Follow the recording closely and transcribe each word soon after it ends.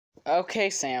Okay,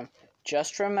 Sam.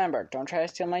 Just remember, don't try to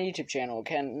steal my YouTube channel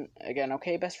again,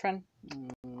 okay, best friend?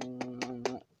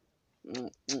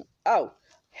 Oh!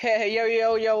 Hey,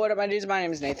 yo, what up, my dudes? My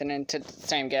name is Nathan, and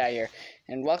Sam, get out of here.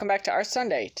 And welcome back to our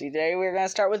Sunday. Today we're gonna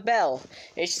start with Belle,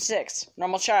 age 6,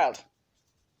 normal child.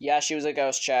 Yeah, she was a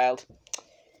ghost child.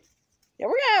 Yeah,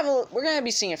 we're gonna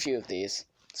be seeing a few of these.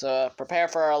 So prepare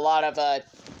for a lot of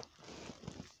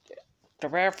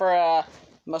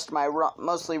most of my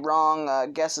mostly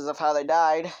wrong guesses of how they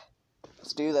died.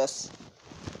 Let's do this.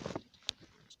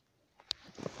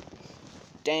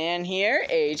 Dan here,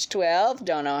 age 12.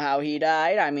 Don't know how he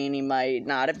died. I mean, he might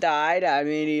not have died. I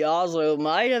mean, he also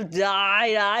might have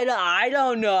died. I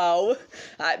don't know.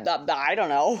 I don't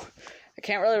know. I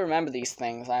can't really remember these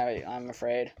things, I'm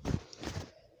afraid.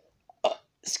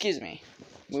 Excuse me.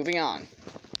 Moving on.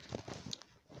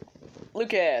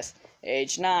 Lucas,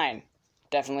 age 9.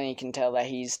 Definitely you can tell that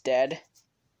he's dead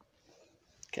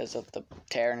because of the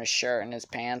tear in his shirt and his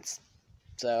pants.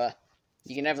 So,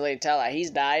 you can definitely tell that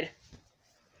he's died.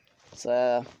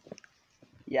 So,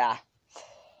 yeah.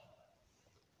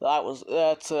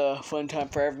 That's a fun time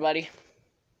for everybody.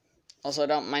 Also,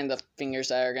 don't mind the fingers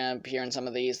that are gonna appear in some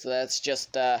of these. That's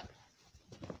just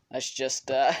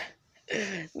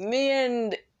me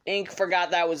and Ink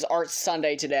forgot that was Art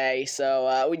Sunday today,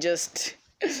 so,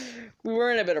 we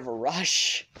were in a bit of a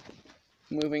rush.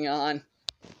 Moving on.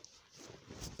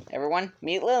 Everyone,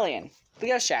 meet Lillian, the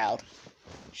ghost child.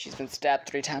 She's been stabbed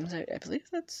 3 times. I believe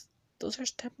those are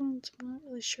stab wounds. I'm not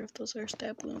really sure if those are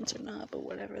stab wounds or not, but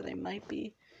whatever, they might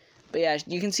be. But yeah,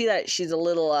 you can see that she's a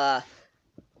little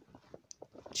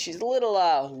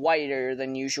whiter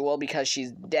than usual because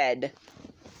she's dead.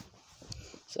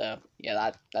 So,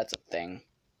 yeah, that's a thing.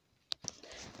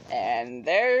 And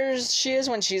she is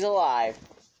when she's alive.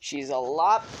 She's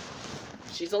not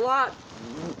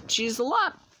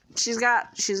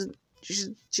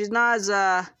as,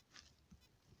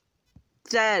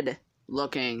 dead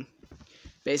looking,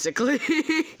 basically.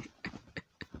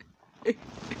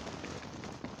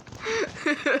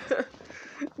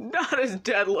 Not as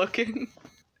dead looking.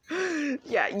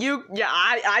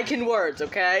 I can words,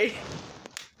 okay?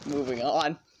 Moving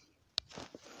on.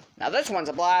 Now this one's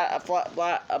a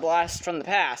blast from the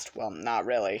past. Well, not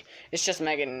really. It's just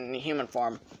Megan in human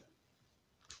form.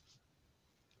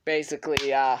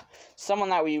 Basically, someone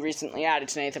that we recently added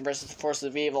to Nathan vs. the Forces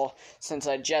of Evil, since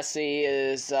Jesse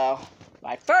is,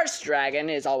 my first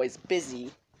dragon, is always busy.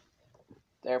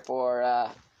 Therefore,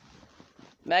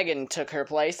 Megan took her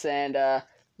place, and,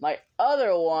 my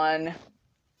other one,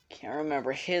 can't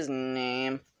remember his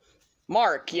name.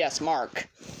 Mark, yes, Mark.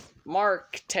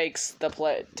 Mark takes the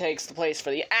place for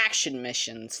the action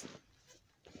missions.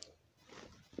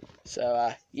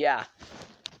 So, yeah.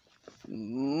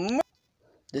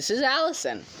 This is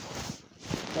Allison.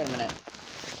 Wait a minute.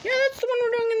 Yeah, that's the one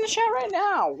we're doing in the chat right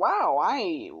now. Wow,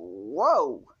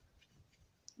 whoa.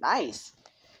 Nice.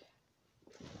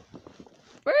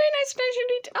 Very nice facial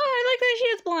detail. Oh, I like that she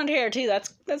has blonde hair, too.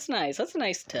 That's nice. That's a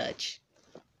nice touch.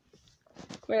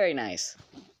 Very nice.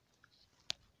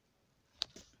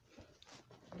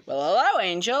 Well, hello,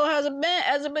 Angel. How's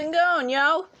it been going,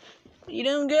 yo? You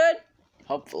doing good?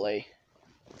 Hopefully.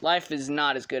 Life is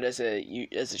not as good as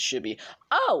it should be.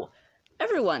 Oh,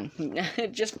 everyone,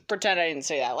 just pretend I didn't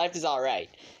say that. Life is all right.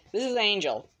 This is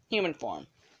Angel, human form.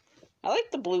 I like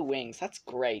the blue wings. That's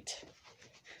great.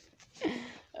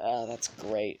 That's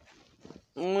great.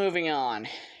 Moving on,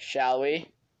 shall we?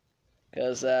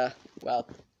 Because, well,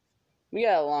 we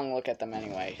got a long look at them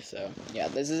anyway. So, yeah,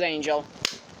 this is Angel.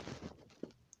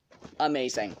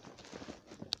 Amazing.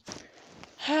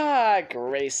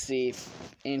 Gracie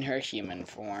in her human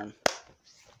form.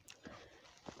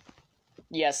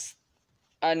 Yes,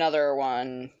 another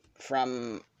one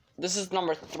from... This is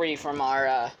number 3 from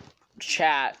our,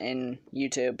 chat in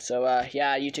YouTube. So,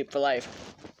 yeah, YouTube for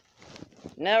life.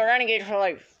 No, Renegade for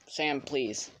life. Sam,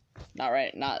 please. Not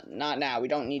right, not now. We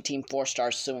don't need Team 4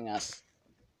 Stars suing us.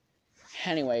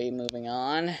 Anyway, moving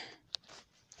on.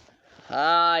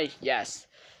 Yes.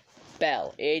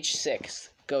 Belle, age 6,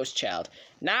 ghost child.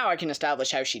 Now I can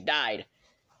establish how she died.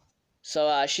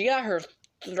 So, she got her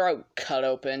throat cut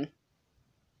open.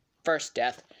 First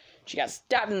death. She got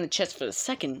stabbed in the chest for the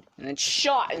second, and then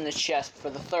shot in the chest for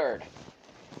the third.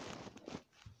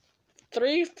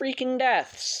 3 freaking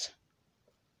deaths.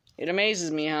 It amazes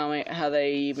me how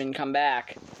they even come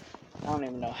back. I don't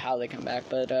even know how they come back,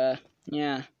 but,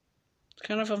 yeah. It's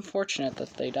kind of unfortunate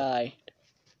that they die.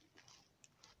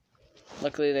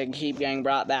 Luckily, they keep getting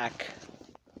brought back.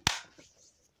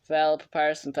 Fel,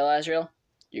 Papyrus, and Fel Azrael,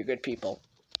 you're good people.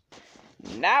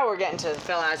 Now we're getting to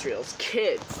Fel Azrael's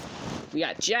kids. We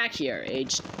got Jack here,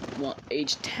 age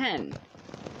 10.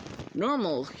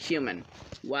 Normal human.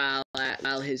 While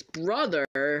his brother,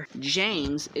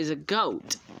 James, is a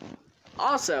goat.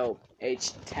 Also,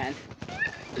 age 10.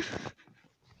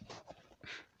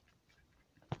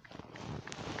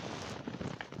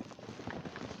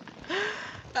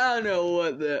 I don't know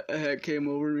what the heck came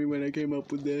over me when I came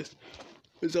up with this.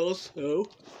 It's also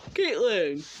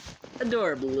Caitlin.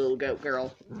 Adorable little goat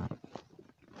girl.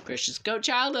 Precious goat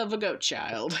child of a goat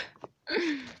child.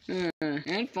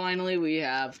 And finally we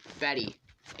have Betty,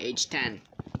 age 10.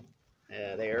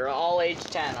 They are all age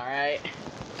 10, alright?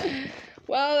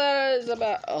 Well, that is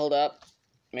about... Hold up.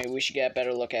 Maybe we should get a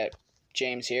better look at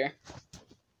James here.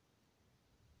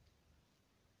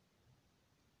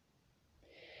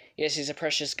 Yes, he's a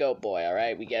precious goat boy,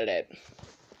 alright? We get it.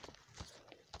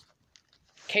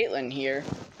 Caitlin here,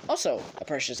 also a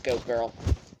precious goat girl.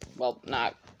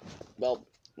 Not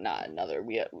another.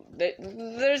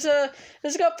 There's a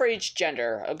goat for each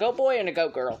gender. A goat boy and a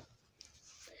goat girl.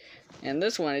 And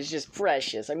this one is just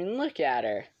precious. I mean, look at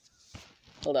her.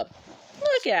 Hold up.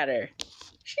 Look at her.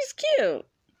 She's cute.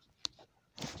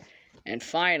 And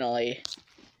finally,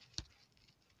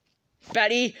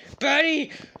 Betty!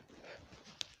 Betty!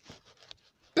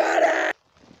 Betty!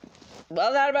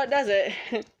 Well, that about does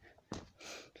it.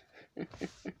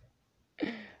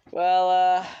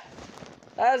 Well,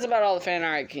 that is about all the fan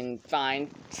art I can find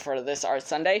for this Art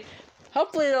Sunday.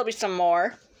 Hopefully there'll be some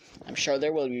more. I'm sure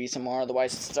there will be some more,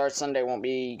 otherwise Art Sunday won't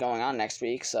be going on next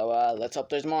week, so let's hope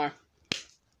there's more.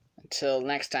 Until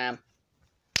next time.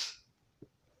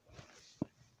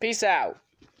 Peace out.